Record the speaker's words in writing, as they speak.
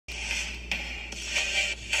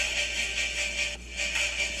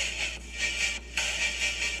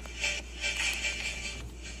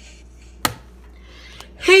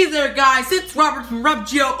there guys, it's Robert from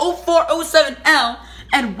RobGeo0407L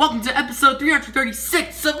and welcome to episode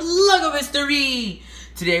 336 of Lego Mystery.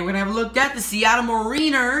 Today we're going to have a look at the Seattle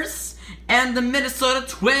Mariners and the Minnesota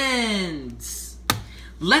Twins.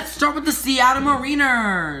 Let's start with the Seattle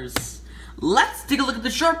Mariners. Let's take a look at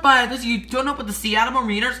the short bio. Those of you who don't know what the Seattle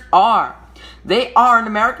Mariners are. They are an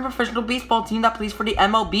American professional baseball team that plays for the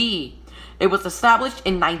MLB. It was established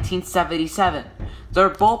in 1977. Their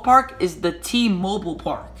ballpark is the T-Mobile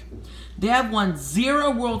Park. They have won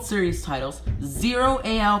 0 World Series titles, 0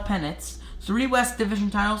 AL pennants, 3 West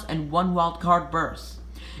Division titles, and 1 wild card berth.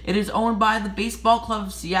 It is owned by the Baseball Club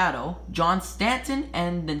of Seattle, John Stanton,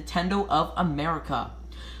 and Nintendo of America.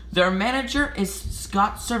 Their manager is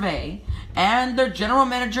Scott Survey, and their general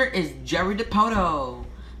manager is Jerry DiPoto.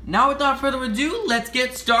 Now without further ado, let's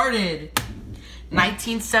get started.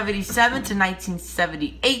 1977 to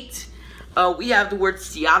 1978, we have the word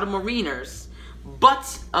Seattle Mariners,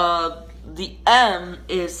 but the M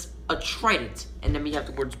is a trident, and then we have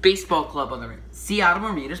the words baseball club on the ring. Seattle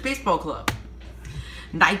Mariners Baseball Club.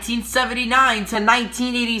 1979 to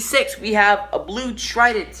 1986, we have a blue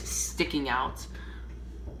trident sticking out.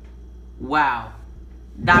 Wow,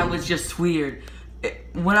 that was just weird.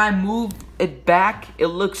 When I move it back, it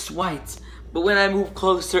looks white, but when I move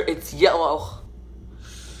closer, it's yellow.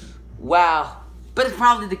 Wow. But it's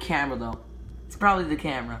probably the camera, though. It's probably the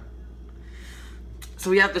camera. So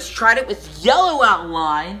we have this trident with yellow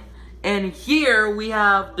outline, and here we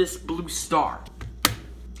have this blue star.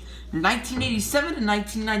 1987 to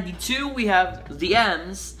 1992, we have the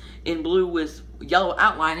M's in blue with yellow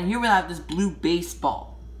outline, and here we have this blue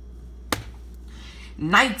baseball.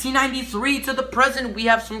 1993 to the present, we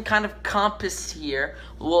have some kind of compass here.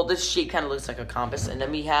 Well, this shape kind of looks like a compass, and then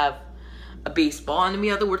we have a baseball, and then we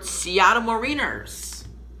have the word Seattle Mariners.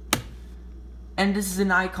 And this is an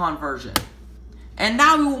icon version. And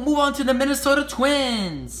now we will move on to the Minnesota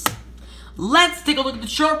Twins. Let's take a look at the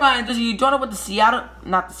short bio. Those of you who don't know what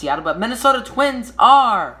the Minnesota Twins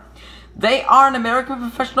are. They are an American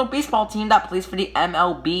professional baseball team that plays for the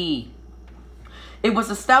MLB. It was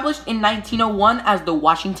established in 1901 as the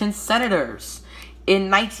Washington Senators.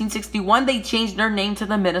 In 1961, they changed their name to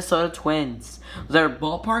the Minnesota Twins. Their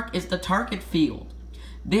ballpark is the Target Field.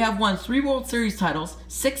 They have won 3 World Series titles,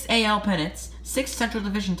 6 AL pennants, 6 Central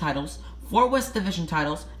Division titles, 4 West Division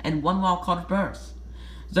titles, and 1 wild card berth.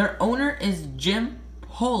 Their owner is Jim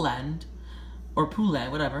Poland, or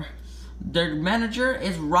Poulet, whatever. Their manager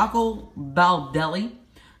is Rocco Baldelli.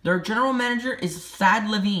 Their general manager is Thad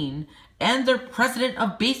Levine, and their president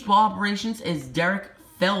of baseball operations is Derek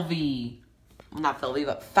Falvey. Not Falvey,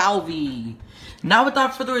 but Falvey. Now,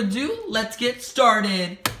 without further ado, let's get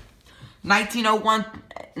started. 1901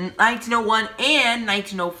 and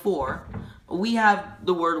 1904, we have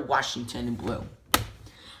the word Washington in blue.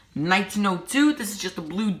 1902, this is just a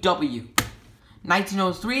blue W.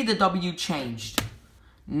 1903, the W changed.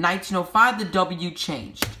 1905, the W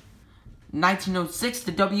changed. 1906,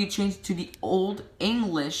 the W changed to the Old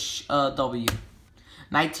English W.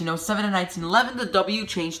 1907 and 1911, the W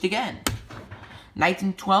changed again.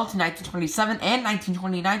 1912 to 1927 and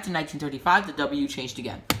 1929 to 1935, the W changed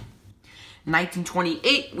again.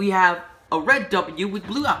 1928, we have a red W with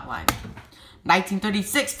blue outline.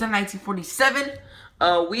 1936 to 1947,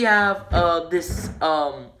 we have this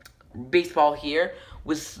baseball here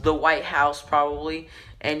with the White House probably,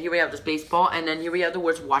 and here we have this baseball, and then here we have the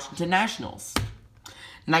words Washington Nationals.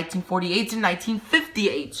 1948 to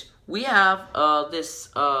 1958, we have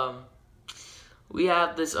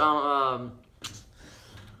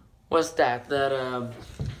what's that? That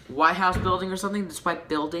White House building or something? This white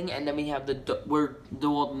building, and then we have the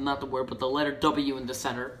letter W in the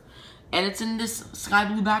center, and it's in this sky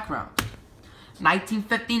blue background.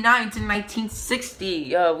 1959 to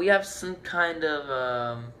 1960, we have some kind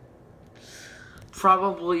of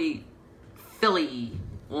probably Philly,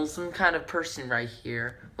 well, some kind of person right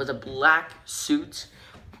here with a black suit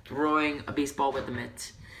throwing a baseball with a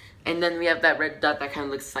mitt, and then we have that red dot that kind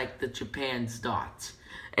of looks like the Japan's dot.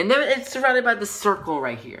 And then it's surrounded by the circle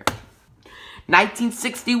right here.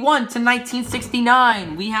 1961 to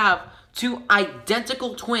 1969, we have 2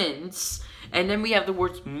 identical twins. And then we have the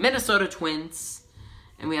words Minnesota Twins.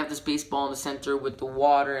 And we have this baseball in the center with the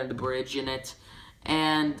water and the bridge in it.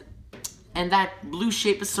 And that blue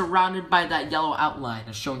shape is surrounded by that yellow outline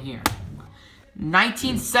as shown here.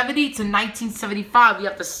 1970 to 1975, we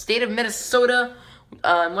have the state of Minnesota.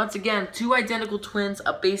 Once again, 2 identical twins,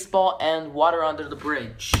 a baseball, and water under the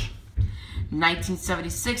bridge.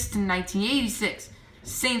 1976 to 1986,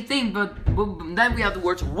 same thing, but then we have the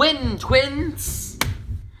words Win Twins.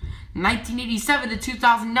 1987 to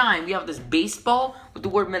 2009, we have this baseball with the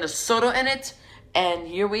word Minnesota in it. And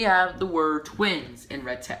here we have the word Twins in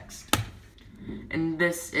red text. And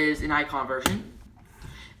this is an icon version.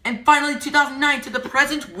 And finally, 2009 to the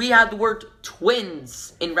present, we have the word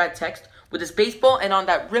Twins in red text with this baseball. And on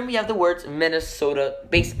that rim, we have the words Minnesota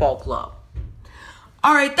Baseball Club.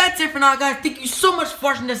 Alright, that's it for now, guys. Thank you so much for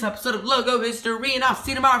watching this episode of Logo History, and I'll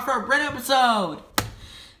see you tomorrow for a brand new episode.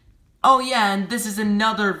 Oh yeah, and this is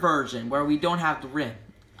another version where we don't have the rim.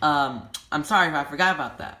 I'm sorry if I forgot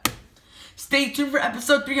about that. Stay tuned for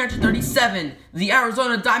episode 337, the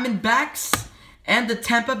Arizona Diamondbacks and the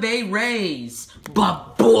Tampa Bay Rays.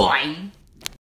 But boy!